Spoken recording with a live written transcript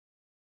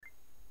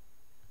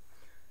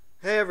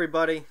Hey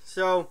everybody.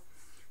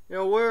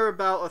 We're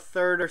about a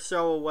third or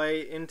so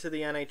away into the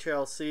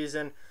NHL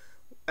season.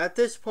 At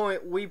this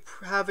point, we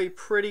have a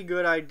pretty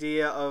good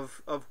idea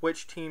of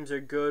which teams are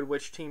good,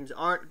 which teams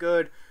aren't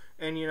good,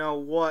 and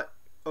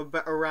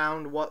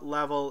around what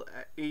level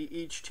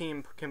each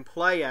team can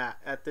play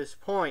at this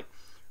point.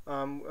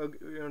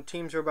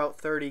 Teams are about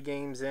 30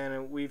 games in,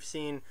 and we've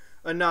seen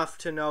enough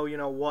to know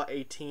what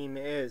a team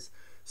is.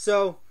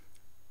 So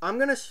I'm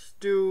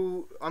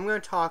gonna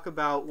talk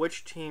about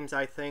which teams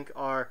I think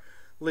are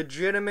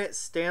legitimate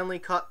Stanley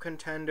Cup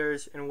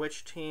contenders and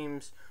which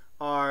teams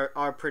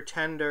are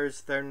pretenders.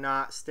 They're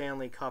not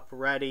Stanley Cup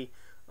ready.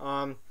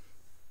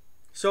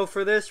 So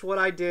for this, what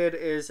I did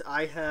is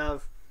I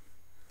have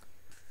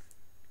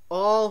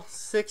all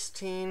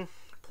 16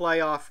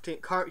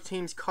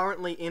 teams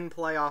currently in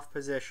playoff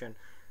position.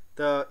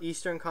 The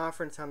Eastern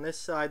Conference on this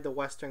side, the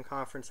Western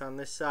Conference on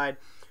this side.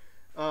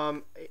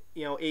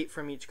 8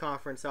 from each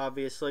conference,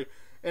 obviously.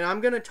 And I'm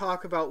going to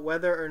talk about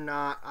whether or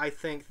not I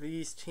think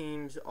these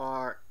teams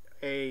are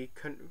a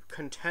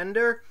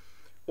contender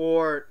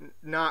or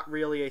not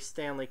really a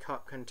Stanley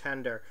Cup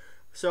contender.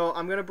 So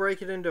I'm going to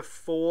break it into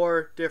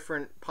 4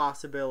 different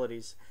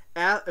possibilities.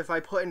 If I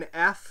put an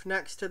F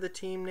next to the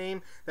team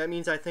name, that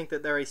means I think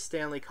that they're a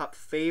Stanley Cup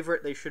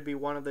favorite. They should be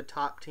one of the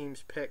top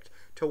teams picked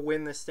to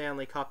win the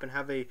Stanley Cup and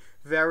have a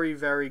very,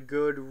 very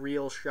good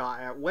real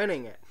shot at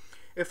winning it.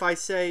 If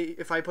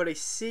I put a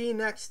C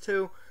next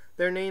to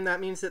their name, that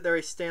means that they're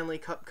a Stanley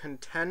Cup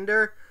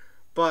contender,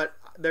 but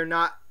they're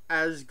not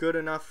as good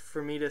enough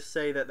for me to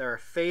say that they're a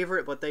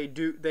favorite, but they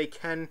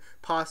can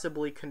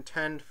possibly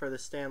contend for the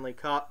Stanley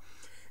Cup.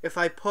 If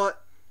I put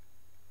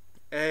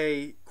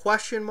a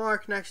question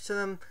mark next to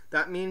them,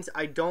 that means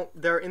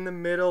they're in the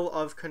middle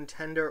of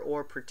contender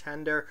or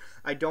pretender.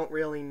 I don't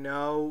really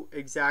know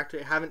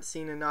exactly, haven't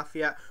seen enough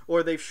yet,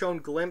 or they've shown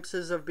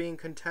glimpses of being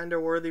contender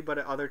worthy, but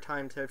at other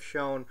times have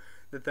shown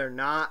that they're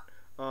not.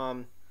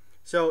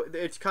 So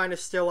it's kind of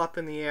still up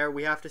in the air.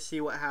 We have to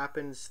see what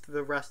happens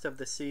the rest of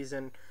the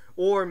season.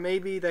 Or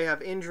maybe they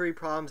have injury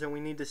problems and we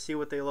need to see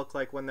what they look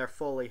like when they're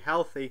fully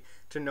healthy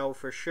to know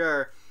for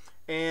sure.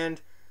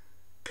 And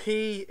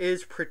P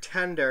is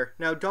pretender.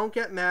 Now, don't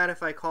get mad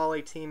if I call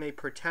a team a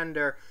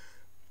pretender.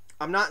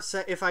 I'm not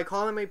saying if I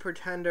call them a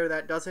pretender,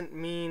 that doesn't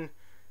mean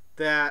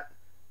that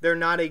they're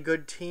not a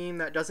good team.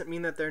 That doesn't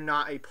mean that they're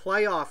not a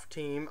playoff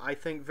team. I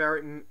think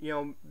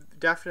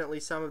definitely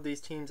some of these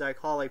teams I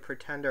call a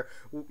pretender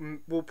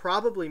will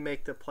probably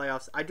make the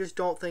playoffs. I just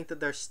don't think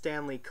that they're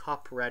Stanley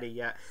Cup ready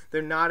yet.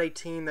 They're not a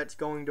team that's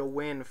going to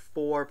win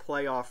 4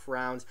 playoff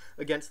rounds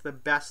against the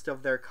best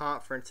of their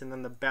conference and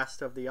then the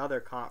best of the other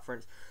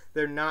conference.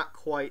 They're not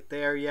quite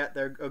there yet.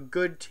 They're a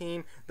good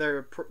team.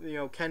 They're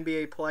can be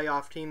a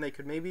playoff team. They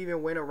could maybe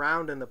even win a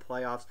round in the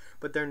playoffs,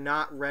 but they're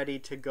not ready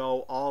to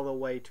go all the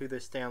way to the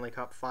Stanley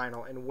Cup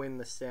final and win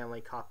the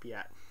Stanley Cup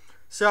yet.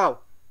 So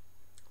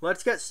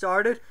let's get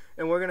started,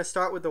 and we're going to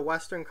start with the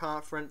Western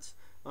Conference.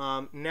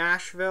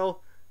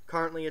 Nashville,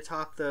 currently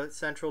atop the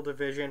Central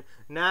Division.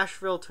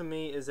 Nashville, to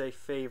me, is a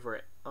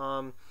favorite.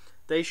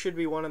 They should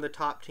be one of the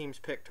top teams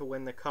picked to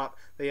win the Cup.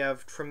 They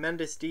have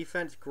tremendous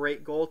defense,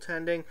 great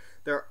goaltending.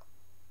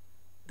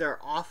 Their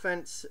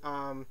offense,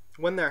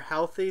 when they're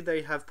healthy,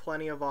 they have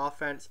plenty of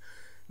offense.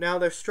 Now,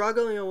 they're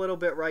struggling a little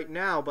bit right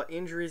now, but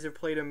injuries have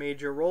played a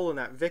major role in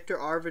that. Victor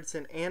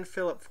Arvidsson and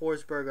Philip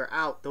Forsberg are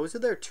out. Those are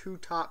their 2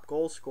 top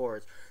goal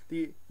scorers.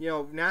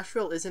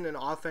 Nashville isn't an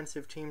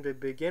offensive team to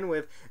begin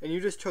with, and you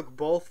just took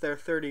both their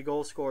 30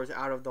 goal scorers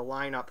out of the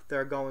lineup.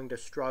 They're going to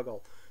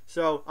struggle.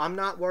 So I'm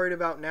not worried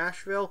about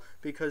Nashville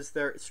because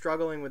they're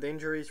struggling with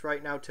injuries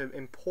right now to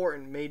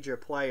important major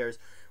players.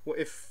 When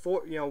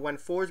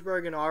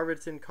Forsberg and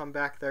Arvidsson come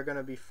back, they're going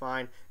to be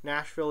fine.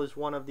 Nashville is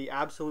one of the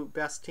absolute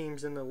best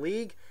teams in the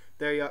league.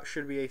 They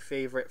should be a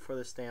favorite for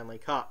the Stanley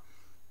Cup.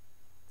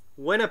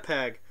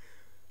 Winnipeg.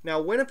 Now,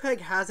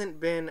 Winnipeg hasn't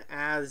been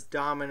as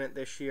dominant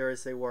this year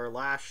as they were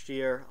last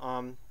year.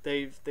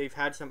 They've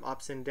had some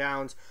ups and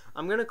downs.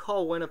 I'm going to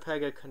call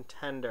Winnipeg a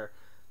contender.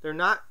 They're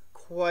not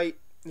quite,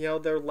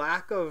 their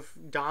lack of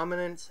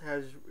dominance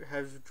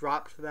has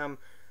dropped them.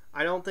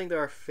 I don't think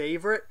they're a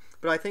favorite,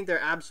 but I think they're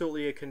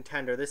absolutely a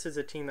contender. This is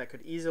a team that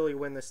could easily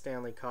win the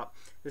Stanley Cup.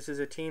 This is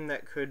a team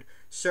that could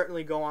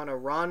certainly go on a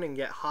run and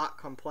get hot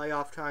come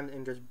playoff time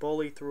and just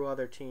bully through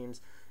other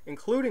teams,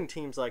 including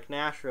teams like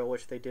Nashville,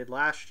 which they did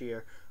last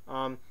year.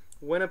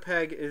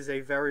 Winnipeg is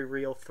a very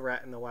real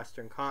threat in the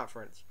Western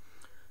Conference.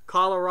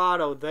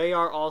 Colorado, they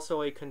are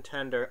also a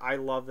contender. I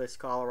love this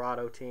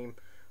Colorado team.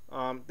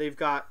 They've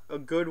got a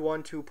good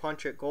 1-2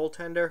 punch at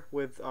goaltender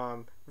with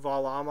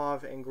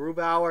Varlamov and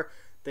Grubauer.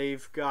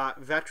 They've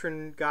got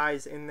veteran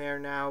guys in there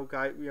now.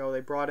 They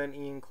brought in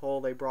Ian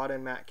Cole. They brought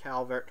in Matt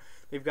Calvert.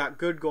 They've got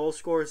good goal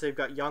scorers. They've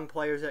got young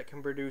players that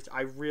can produce.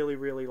 I really,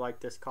 really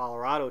like this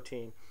Colorado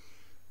team.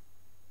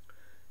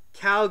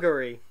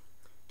 Calgary.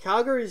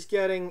 Calgary's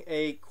getting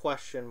a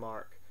question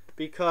mark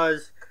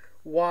because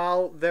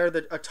while they're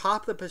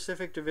atop the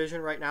Pacific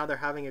Division right now, they're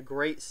having a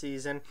great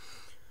season.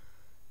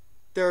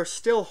 There are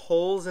still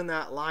holes in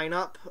that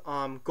lineup.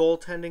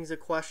 Goaltending's a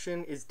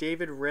question. Is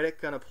David Riddick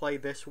going to play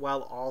this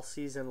well all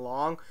season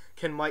long?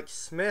 Can Mike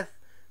Smith,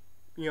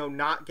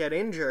 not get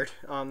injured?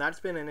 That's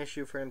been an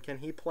issue for him. Can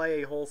he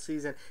play a whole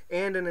season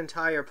and an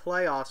entire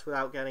playoffs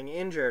without getting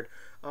injured?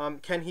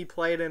 Can he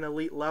play at an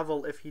elite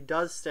level if he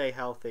does stay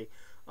healthy?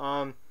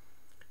 Is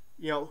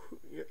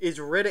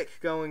Riddick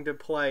going to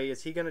play?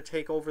 Is he going to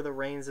take over the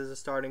reins as a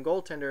starting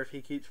goaltender if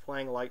he keeps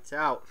playing lights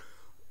out?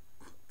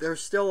 There's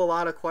still a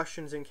lot of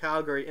questions in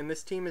Calgary, and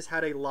this team has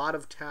had a lot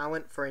of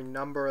talent for a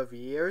number of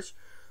years.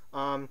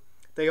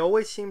 They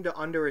always seem to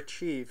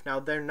underachieve. Now,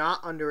 they're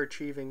not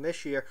underachieving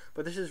this year,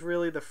 but this is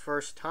really the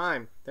first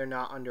time they're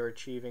not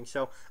underachieving.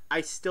 So I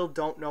still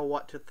don't know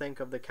what to think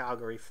of the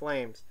Calgary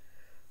Flames.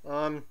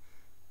 The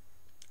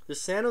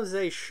San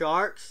Jose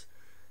Sharks,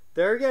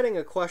 they're getting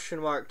a question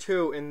mark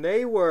too, and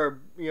they were,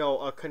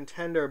 a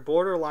contender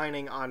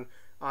borderlining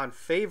on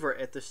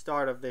favorite at the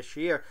start of this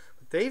year.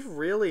 They've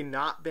really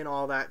not been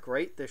all that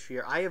great this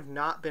year. I have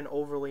not been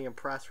overly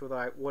impressed with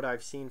what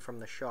I've seen from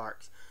the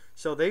Sharks.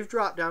 So they've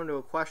dropped down to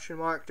a question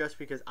mark just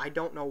because I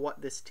don't know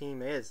what this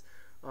team is.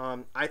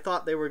 I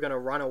thought they were going to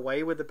run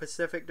away with the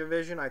Pacific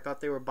Division. I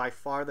thought they were by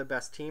far the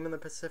best team in the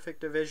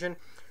Pacific Division.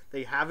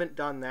 They haven't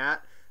done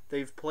that.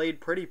 They've played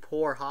pretty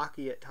poor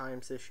hockey at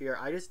times this year.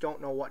 I just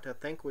don't know what to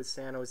think with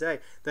San Jose.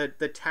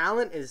 The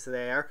talent is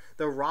there.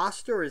 The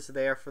roster is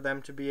there for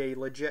them to be a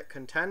legit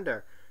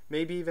contender.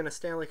 Maybe even a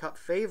Stanley Cup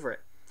favorite.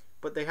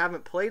 But they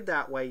haven't played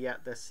that way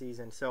yet this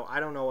season, so I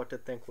don't know what to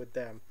think with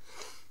them.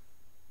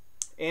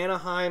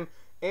 Anaheim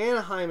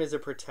is a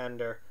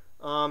pretender.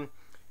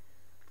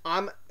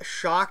 I'm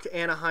shocked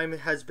Anaheim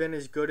has been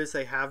as good as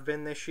they have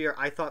been this year.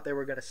 I thought they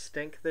were going to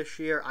stink this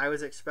year. I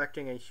was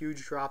expecting a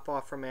huge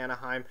drop-off from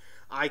Anaheim.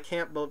 I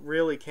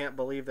really can't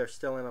believe they're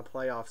still in a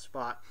playoff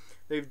spot.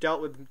 They've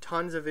dealt with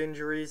tons of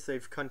injuries.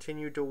 They've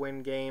continued to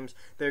win games.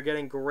 They're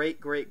getting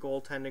great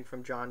goaltending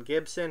from John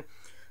Gibson.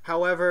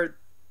 However,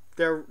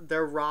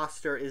 their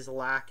roster is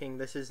lacking.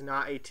 This is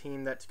not a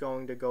team that's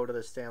going to go to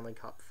the Stanley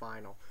Cup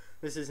final.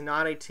 This is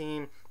not a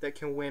team that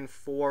can win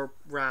 4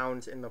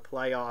 rounds in the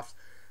playoffs.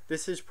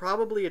 This is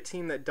probably a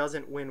team that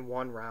doesn't win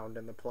 1 round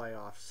in the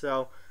playoffs.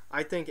 So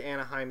I think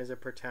Anaheim is a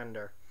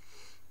pretender.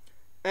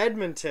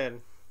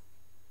 Edmonton,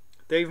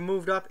 they've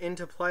moved up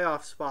into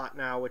playoff spot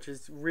now, which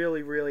is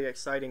really, really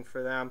exciting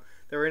for them.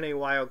 They're in a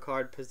wild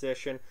card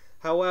position.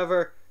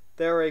 However,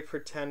 they're a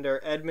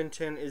pretender.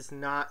 Edmonton is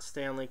not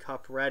Stanley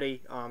Cup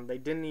ready. They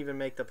didn't even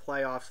make the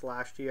playoffs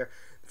last year.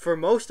 For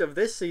most of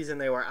this season,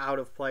 they were out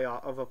of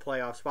a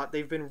playoff spot.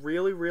 They've been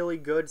really, really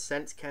good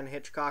since Ken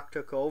Hitchcock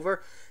took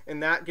over,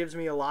 and that gives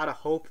me a lot of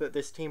hope that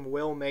this team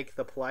will make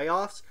the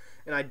playoffs.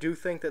 And I do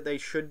think that they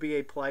should be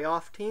a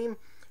playoff team,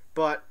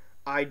 but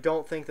I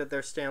don't think that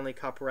they're Stanley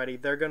Cup ready.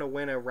 They're going to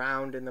win a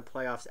round in the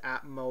playoffs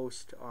at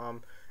most.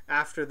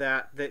 After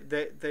that,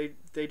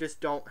 they just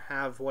don't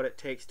have what it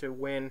takes to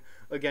win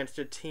against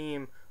a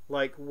team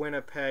like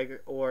Winnipeg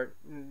or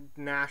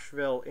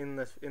Nashville in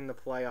the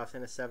playoffs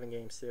in a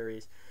 7-game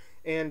series.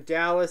 And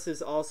Dallas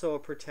is also a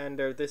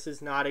pretender. This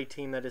is not a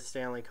team that is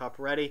Stanley Cup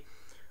ready.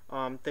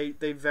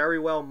 They very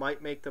well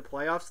might make the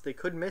playoffs. They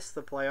could miss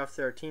the playoffs.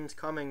 There are teams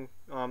coming.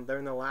 They're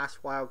in the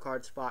last wild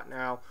card spot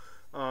now.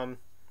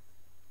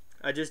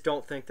 I just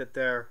don't think that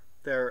they're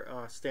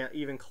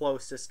even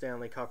close to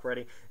Stanley Cup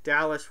ready.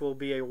 Dallas will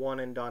be a one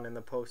and done in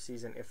the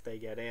postseason if they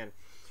get in.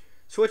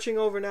 Switching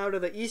over now to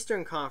the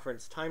Eastern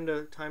Conference, time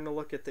to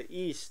look at the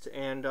East,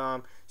 and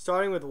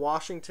starting with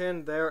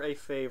Washington, they're a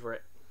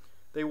favorite.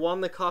 They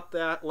won the Cup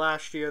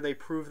last year. They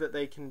proved that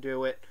they can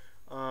do it.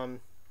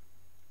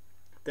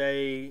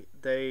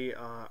 They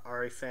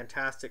are a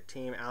fantastic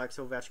team. Alex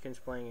Ovechkin's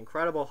playing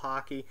incredible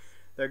hockey.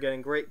 They're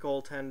getting great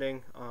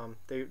goaltending.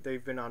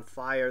 They've been on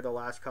fire the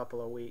last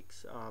couple of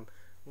weeks.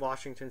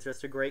 Washington's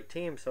just a great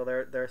team, so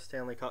they're a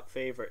Stanley Cup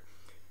favorite.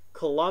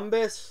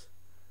 Columbus,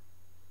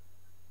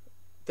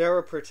 they're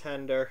a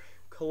pretender.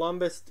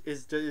 Columbus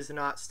is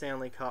not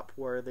Stanley Cup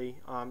worthy.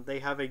 They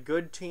have a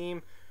good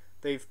team.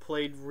 They've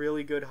played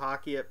really good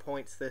hockey at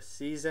points this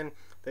season.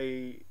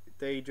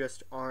 They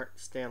just aren't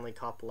Stanley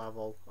Cup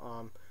level.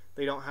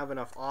 They don't have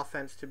enough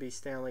offense to be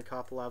Stanley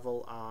Cup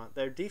level.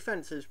 Their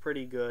defense is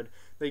pretty good.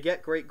 They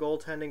get great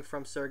goaltending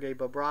from Sergei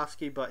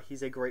Bobrovsky, but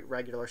he's a great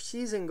regular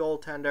season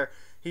goaltender.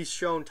 He's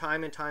shown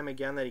time and time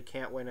again that he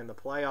can't win in the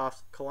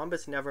playoffs.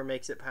 Columbus never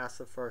makes it past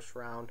the first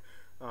round.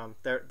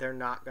 They're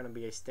not going to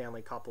be a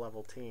Stanley Cup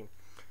level team.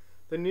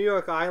 The New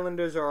York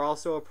Islanders are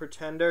also a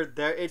pretender.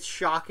 It's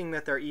shocking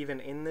that they're even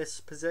in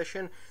this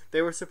position.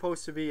 They were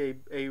supposed to be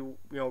a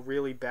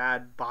really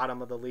bad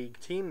bottom of the league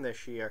team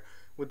this year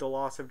with the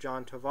loss of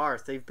John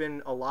Tavares. They've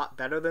been a lot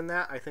better than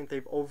that. I think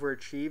they've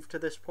overachieved to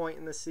this point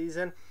in the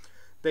season.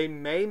 They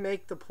may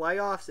make the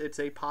playoffs. It's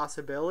a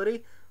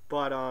possibility,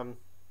 but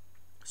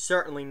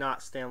certainly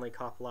not Stanley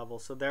Cup level,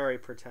 so they're a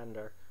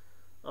pretender.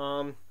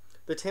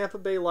 The Tampa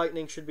Bay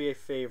Lightning should be a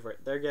favorite.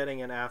 They're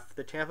getting an F.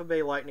 The Tampa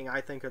Bay Lightning,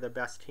 I think, are the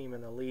best team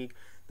in the league.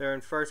 They're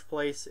in first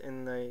place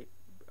in the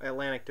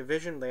Atlantic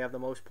Division. They have the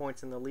most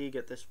points in the league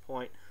at this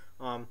point.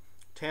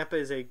 Tampa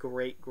is a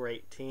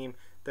great team.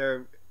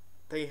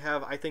 They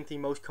have, I think, the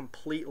most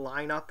complete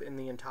lineup in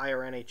the entire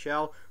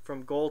NHL.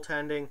 From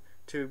goaltending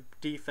to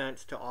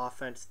defense to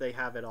offense, they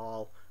have it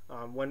all.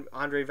 When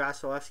Andrei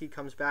Vasilevsky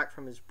comes back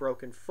from his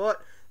broken foot,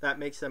 that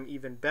makes them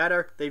even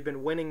better. They've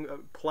been winning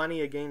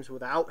plenty of games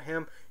without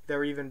him.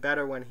 They're even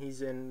better when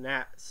he's in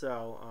net.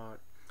 So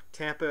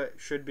Tampa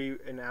should be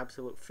an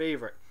absolute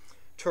favorite.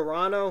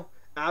 Toronto,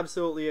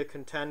 absolutely a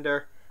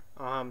contender.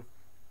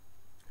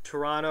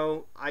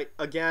 Toronto, I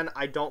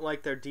don't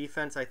like their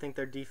defense. I think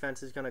their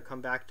defense is going to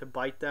come back to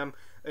bite them,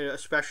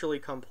 especially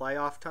come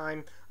playoff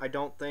time. I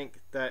don't think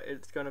that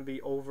it's going to be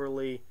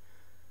overly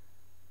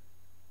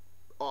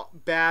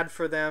bad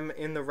for them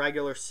in the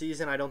regular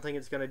season. I don't think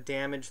it's going to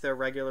damage their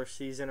regular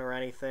season or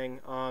anything.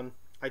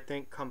 I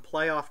think come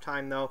playoff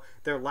time, though,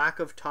 their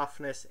lack of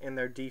toughness in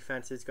their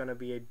defense is going to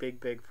be a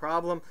big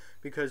problem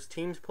because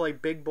teams play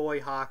big boy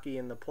hockey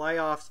in the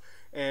playoffs.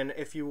 And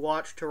if you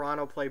watch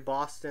Toronto play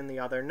Boston the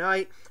other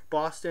night,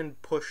 Boston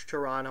pushed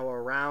Toronto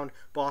around.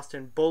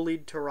 Boston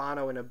bullied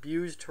Toronto and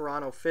abused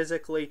Toronto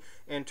physically,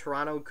 and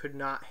Toronto could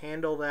not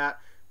handle that.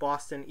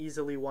 Boston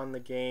easily won the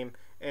game.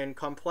 And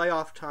come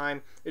playoff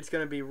time, it's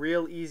going to be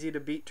real easy to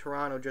beat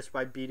Toronto just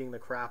by beating the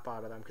crap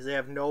out of them because they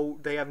have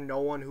no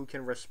one who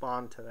can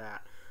respond to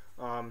that.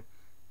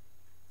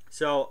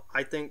 So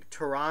I think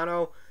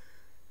Toronto,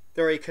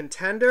 they're a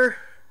contender.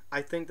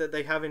 I think that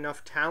they have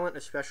enough talent,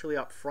 especially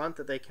up front,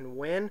 that they can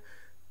win.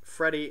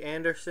 Freddie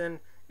Anderson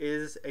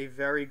is a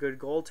very good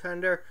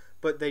goaltender,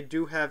 but they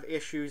do have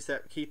issues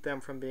that keep them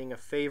from being a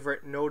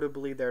favorite,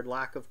 notably their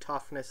lack of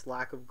toughness,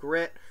 lack of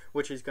grit,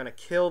 which is going to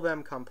kill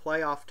them come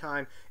playoff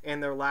time,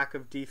 and their lack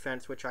of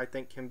defense, which I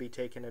think can be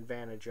taken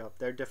advantage of.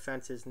 Their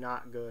defense is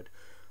not good.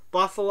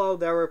 Buffalo,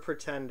 they're a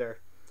pretender.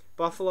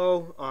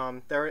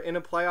 Buffalo, they're in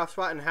a playoff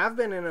spot and have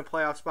been in a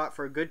playoff spot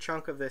for a good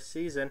chunk of this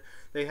season.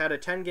 They had a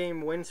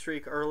 10-game win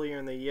streak earlier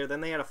in the year.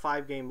 Then they had a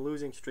 5-game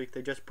losing streak.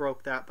 They just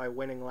broke that by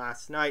winning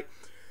last night.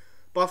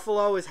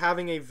 Buffalo is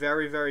having a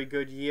very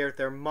good year.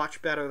 They're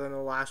much better than the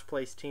last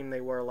place team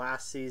they were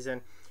last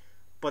season,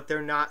 but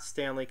they're not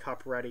Stanley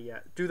Cup ready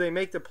yet. Do they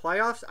make the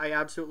playoffs? I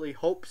absolutely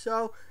hope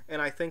so,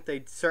 and I think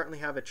they certainly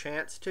have a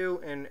chance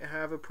to and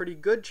have a pretty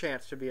good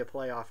chance to be a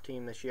playoff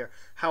team this year.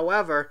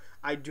 However,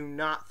 I do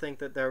not think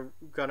that they're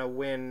going to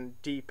win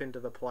deep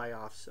into the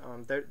playoffs.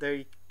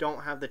 They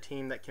don't have the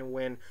team that can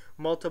win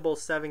multiple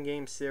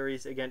 7-game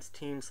series against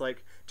teams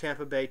like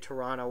Tampa Bay,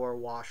 Toronto, or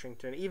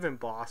Washington, even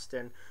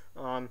Boston.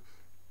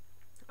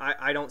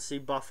 I don't see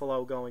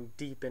Buffalo going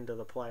deep into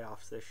the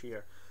playoffs this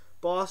year.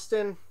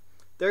 Boston,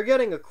 they're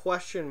getting a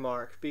question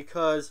mark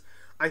because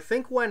I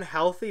think when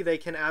healthy they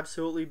can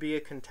absolutely be a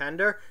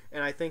contender,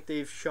 and I think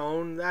they've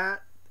shown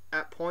that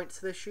at points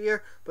this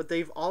year, but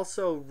they've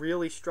also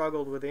really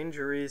struggled with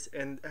injuries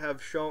and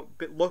have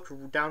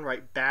looked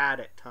downright bad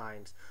at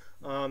times.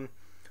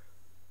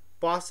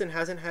 Boston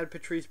hasn't had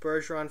Patrice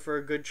Bergeron for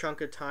a good chunk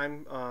of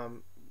time.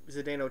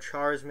 Zdeno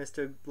Chara's missed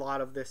a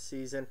lot of this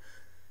season.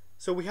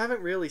 So we haven't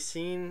really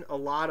seen a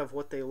lot of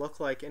what they look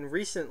like, and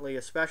recently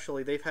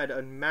especially they've had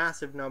a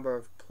massive number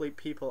of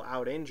people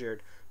out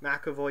injured.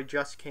 McAvoy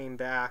just came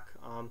back.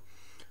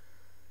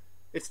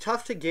 It's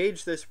tough to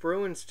gauge this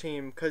Bruins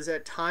team because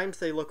at times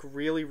they look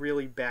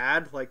really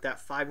bad, like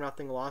that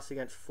 5-0 loss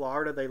against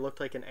Florida. They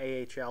looked like an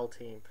AHL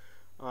team.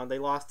 They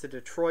lost to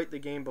Detroit the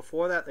game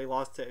before that. They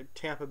lost to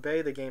Tampa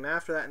Bay the game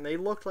after that, and they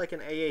looked like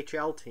an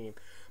AHL team.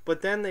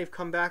 But then they've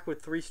come back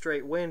with 3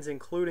 straight wins,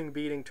 including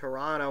beating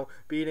Toronto,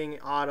 beating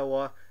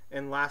Ottawa,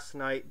 and last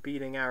night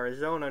beating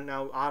Arizona.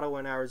 Now, Ottawa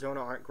and Arizona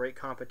aren't great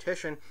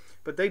competition,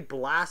 but they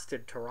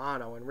blasted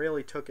Toronto and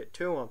really took it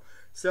to them.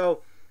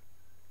 So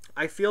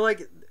I feel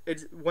like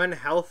when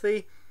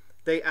healthy,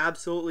 they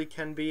absolutely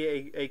can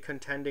be a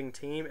contending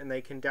team, and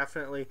they can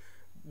definitely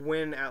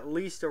win at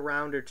least a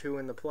round or 2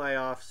 in the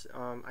playoffs.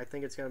 I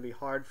think it's going to be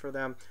hard for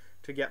them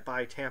to get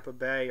by Tampa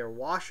Bay or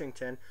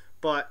Washington,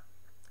 but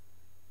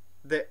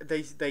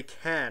they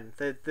can.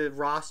 The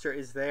roster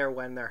is there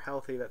when they're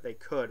healthy that they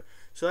could.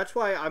 So that's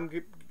why I'm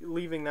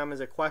leaving them as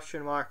a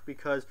question mark,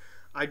 because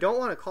I don't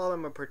want to call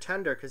them a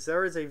pretender because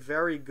there is a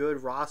very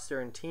good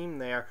roster and team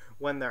there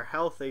when they're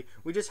healthy.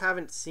 We just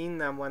haven't seen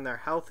them when they're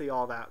healthy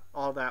all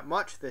that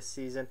much this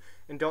season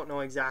and don't know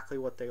exactly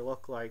what they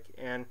look like.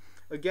 And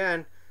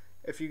again,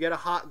 if you get a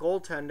hot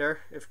goaltender,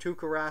 if Tuukka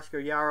Rask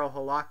or Jaro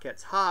Halak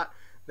gets hot,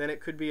 then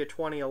it could be a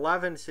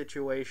 2011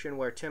 situation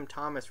where Tim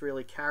Thomas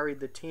really carried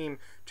the team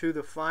to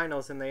the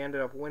finals and they ended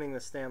up winning the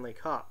Stanley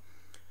Cup.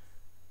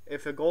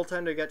 If a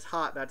goaltender gets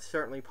hot, that's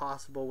certainly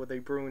possible with a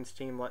Bruins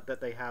team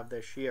that they have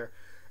this year.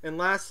 And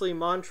lastly,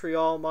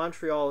 Montreal.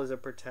 Montreal is a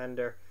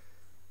pretender.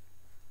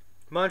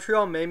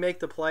 Montreal may make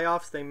the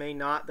playoffs. They may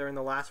not. They're in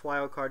the last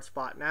wild card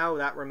spot now.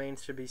 That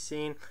remains to be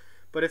seen.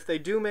 But if they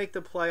do make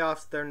the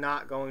playoffs, they're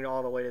not going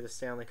all the way to the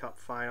Stanley Cup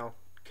final.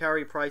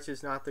 Carey Price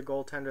is not the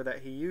goaltender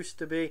that he used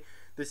to be.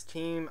 This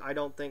team, I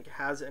don't think,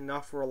 has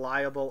enough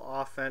reliable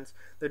offense.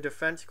 The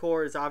defense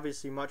core is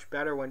obviously much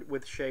better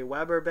with Shea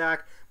Weber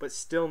back, but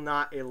still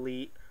not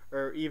elite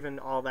or even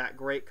all that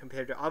great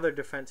compared to other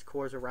defense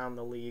cores around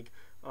the league.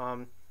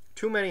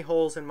 Too many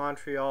holes in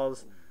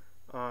Montreal's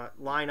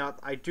lineup.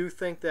 I do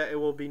think that it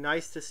will be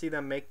nice to see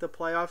them make the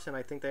playoffs, and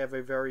I think they have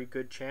a very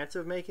good chance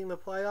of making the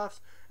playoffs,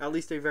 at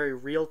least a very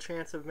real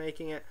chance of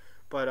making it,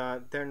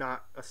 but they're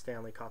not a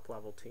Stanley Cup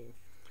level team.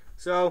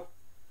 So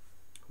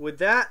with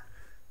that,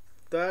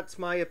 that's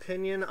my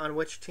opinion on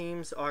which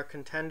teams are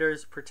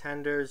contenders,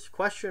 pretenders,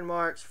 question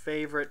marks,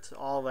 favorites,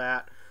 all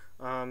that.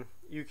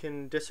 You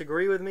can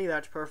disagree with me.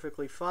 That's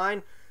perfectly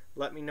fine.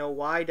 Let me know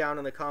why down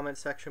in the comment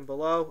section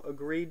below.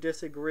 Agree,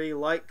 disagree,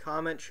 like,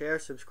 comment, share,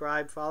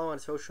 subscribe, follow on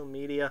social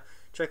media.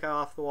 Check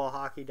out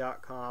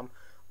offthewallhockey.com.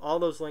 All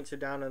those links are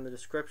down in the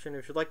description.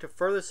 If you'd like to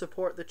further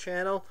support the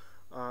channel,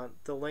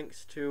 the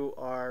links to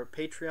our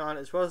Patreon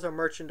as well as our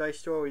merchandise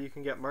store where you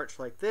can get merch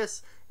like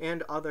this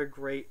and other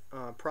great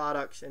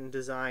products and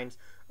designs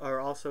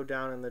are also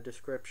down in the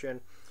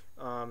description.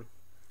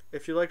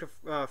 If you'd like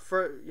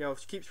to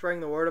keep spreading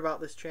the word about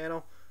this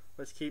channel,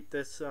 let's keep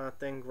this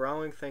thing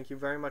growing. Thank you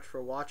very much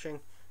for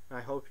watching.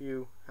 I hope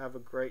you have a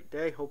great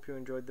day. Hope you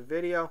enjoyed the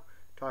video.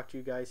 Talk to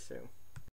you guys soon.